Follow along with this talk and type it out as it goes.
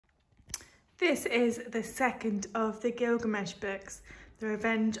This is the second of the Gilgamesh books, The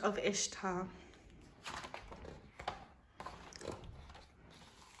Revenge of Ishtar.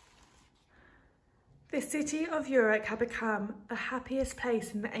 The city of Uruk had become the happiest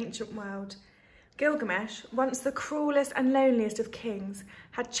place in the ancient world. Gilgamesh, once the cruelest and loneliest of kings,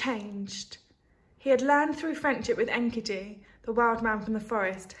 had changed. He had learned through friendship with Enkidu, the wild man from the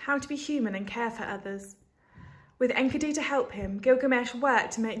forest, how to be human and care for others. With Enkidu to help him, Gilgamesh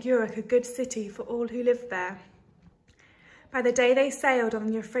worked to make Uruk a good city for all who lived there. By the day they sailed on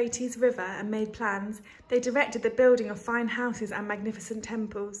the Euphrates River and made plans, they directed the building of fine houses and magnificent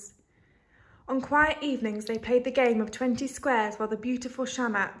temples. On quiet evenings, they played the game of 20 squares while the beautiful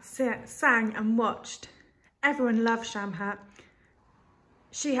Shamhat sang and watched. Everyone loved Shamhat.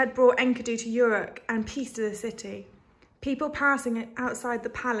 She had brought Enkidu to Uruk and peace to the city. People passing outside the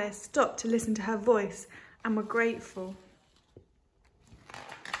palace stopped to listen to her voice and were grateful.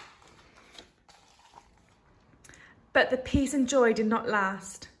 But the peace and joy did not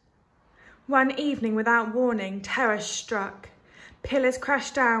last. One evening, without warning, terror struck. Pillars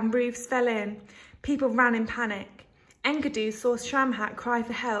crashed down, roofs fell in. People ran in panic. Enkidu saw Shamhat cry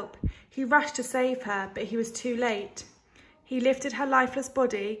for help. He rushed to save her, but he was too late. He lifted her lifeless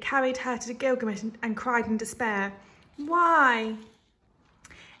body, carried her to Gilgamesh and cried in despair, "Why?"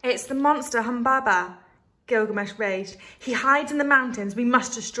 "It's the monster Humbaba," Gilgamesh raged. "He hides in the mountains. We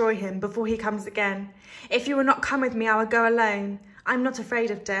must destroy him before he comes again. If you will not come with me, I will go alone. I'm not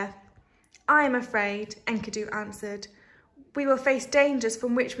afraid of death." "I am afraid," Enkidu answered. "We will face dangers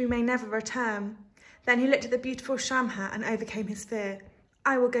from which we may never return." Then he looked at the beautiful Shamhat and overcame his fear.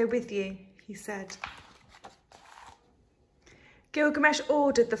 "I will go with you," he said. Gilgamesh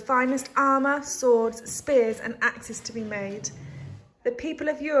ordered the finest armour, swords, spears and axes to be made. The people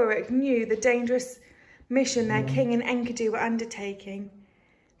of Uruk knew the dangerous mission their king and Enkidu were undertaking.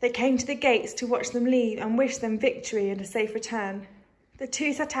 They came to the gates to watch them leave and wish them victory and a safe return. The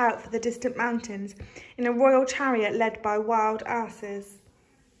two set out for the distant mountains in a royal chariot led by wild asses.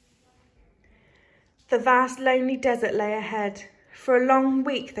 The vast lonely desert lay ahead. For a long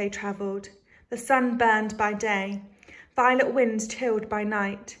week they travelled. The sun burned by day. Violet winds chilled by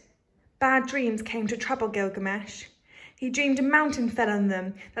night. Bad dreams came to trouble Gilgamesh. He dreamed a mountain fell on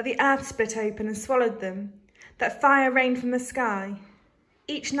them, that the earth split open and swallowed them, that fire rained from the sky.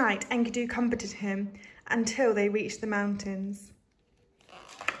 Each night Enkidu comforted him until they reached the mountains.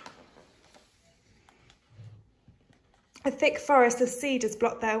 A thick forest of cedars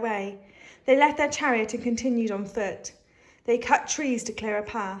blocked their way. They left their chariot and continued on foot. They cut trees to clear a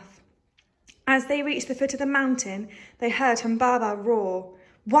path. As they reached the foot of the mountain, they heard Humbaba roar.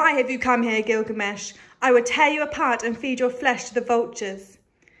 "Why have you come here, Gilgamesh? I will tear you apart and feed your flesh to the vultures."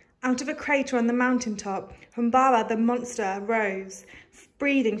 Out of a crater on the mountain top, Humbaba the monster rose,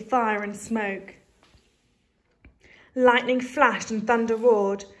 breathing fire and smoke. Lightning flashed and thunder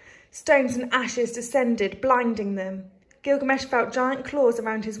roared. Stones and ashes descended, blinding them. Gilgamesh felt giant claws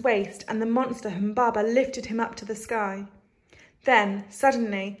around his waist, and the monster Humbaba lifted him up to the sky. Then,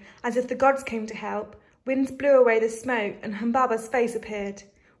 suddenly, as if the gods came to help, winds blew away the smoke and Humbaba's face appeared.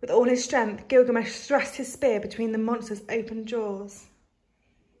 With all his strength, Gilgamesh thrust his spear between the monster's open jaws.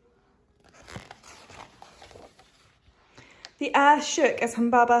 The earth shook as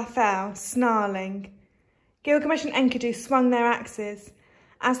Humbaba fell, snarling. Gilgamesh and Enkidu swung their axes.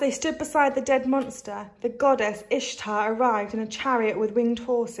 As they stood beside the dead monster, the goddess Ishtar arrived in a chariot with winged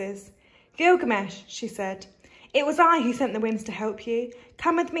horses. "Gilgamesh," she said, "it was I who sent the winds to help you.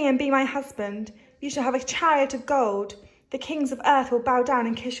 Come with me and be my husband. You shall have a chariot of gold. The kings of earth will bow down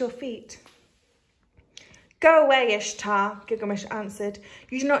and kiss your feet." "Go away, Ishtar," Gilgamesh answered.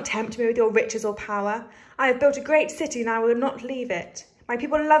 "You do not tempt me with your riches or power. I have built a great city and I will not leave it. My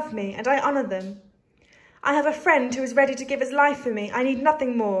people love me and I honour them. I have a friend who is ready to give his life for me. I need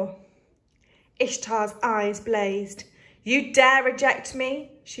nothing more." Ishtar's eyes blazed. "You dare reject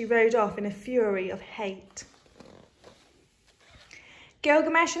me?" She rode off in a fury of hate.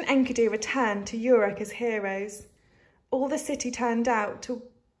 Gilgamesh and Enkidu returned to Uruk as heroes. All the city turned out to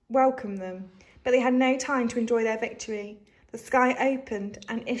welcome them, but they had no time to enjoy their victory. The sky opened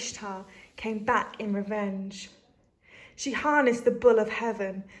and Ishtar came back in revenge. She harnessed the bull of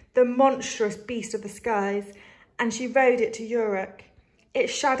heaven, the monstrous beast of the skies, and she rode it to Uruk.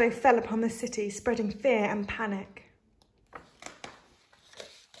 Its shadow fell upon the city, spreading fear and panic.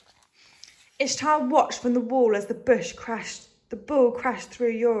 Ishtar watched from the wall as the bull crashed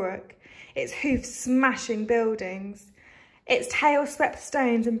through Uruk, its hoofs smashing buildings. Its tail swept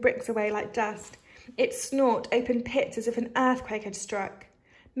stones and bricks away like dust. Its snort opened pits as if an earthquake had struck.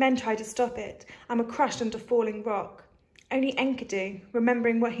 Men tried to stop it and were crushed under falling rock. Only Enkidu,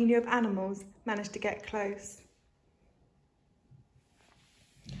 remembering what he knew of animals, managed to get close.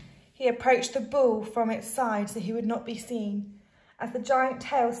 He approached the bull from its side so he would not be seen. As the giant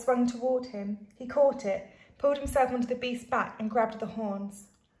tail swung toward him, he caught it, pulled himself onto the beast's back and grabbed the horns.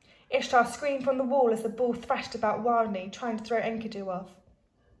 Ishtar screamed from the wall as the bull thrashed about wildly, trying to throw Enkidu off.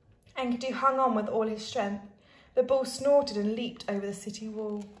 Enkidu hung on with all his strength. The bull snorted and leaped over the city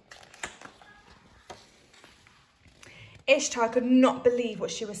wall. Ishtar could not believe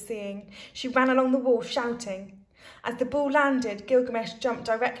what she was seeing. She ran along the wall shouting. As the bull landed, Gilgamesh jumped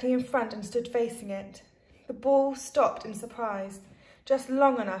directly in front and stood facing it. The bull stopped in surprise, just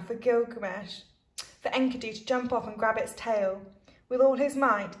long enough for Enkidu to jump off and grab its tail. With all his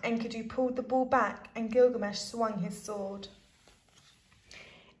might, Enkidu pulled the bull back and Gilgamesh swung his sword.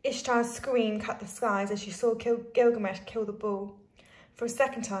 Ishtar's scream cut the skies as she saw Gilgamesh kill the bull. For a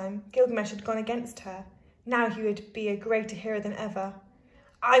second time, Gilgamesh had gone against her. Now he would be a greater hero than ever.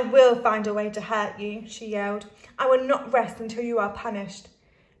 "I will find a way to hurt you," she yelled. "I will not rest until you are punished."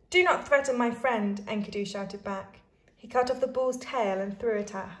 "Do not threaten my friend," Enkidu shouted back. He cut off the bull's tail and threw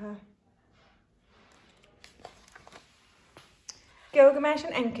it at her. Gilgamesh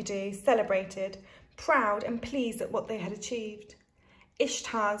and Enkidu celebrated, proud and pleased at what they had achieved.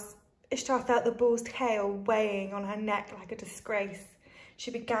 Ishtar felt the bull's tail weighing on her neck like a disgrace. She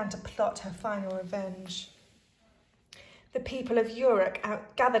began to plot her final revenge. The people of Uruk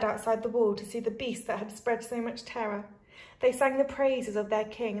gathered outside the wall to see the beast that had spread so much terror. They sang the praises of their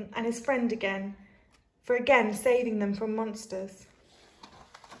king and his friend again saving them from monsters.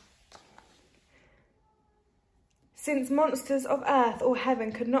 Since monsters of earth or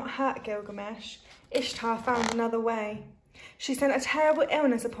heaven could not hurt Gilgamesh, Ishtar found another way. She sent a terrible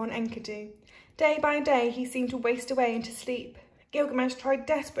illness upon Enkidu. Day by day he seemed to waste away into sleep. Gilgamesh tried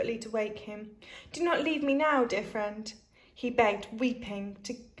desperately to wake him. "Do not leave me now, dear friend," he begged, weeping.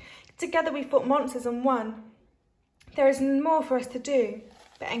 Together we fought monsters and won. There is more for us to do."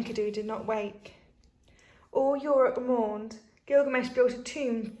 But Enkidu did not wake. All Uruk mourned. Gilgamesh built a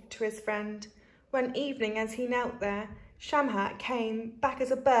tomb to his friend. One evening, as he knelt there, Shamhat came back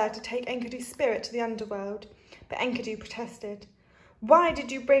as a bird to take Enkidu's spirit to the underworld. But Enkidu protested. "Why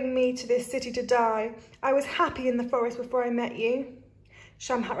did you bring me to this city to die? I was happy in the forest before I met you."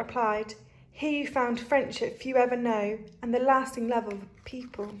 Shamhat replied, "Here you found friendship few ever know, and the lasting love of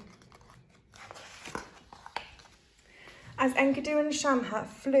people." As Enkidu and Shamhat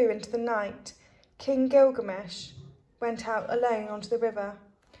flew into the night, King Gilgamesh went out alone onto the river.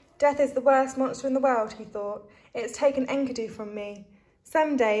 "Death is the worst monster in the world," he thought. "It has taken Enkidu from me.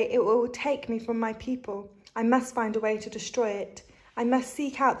 Someday it will take me from my people. I must find a way to destroy it. I must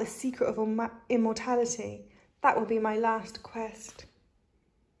seek out the secret of immortality. That will be my last quest."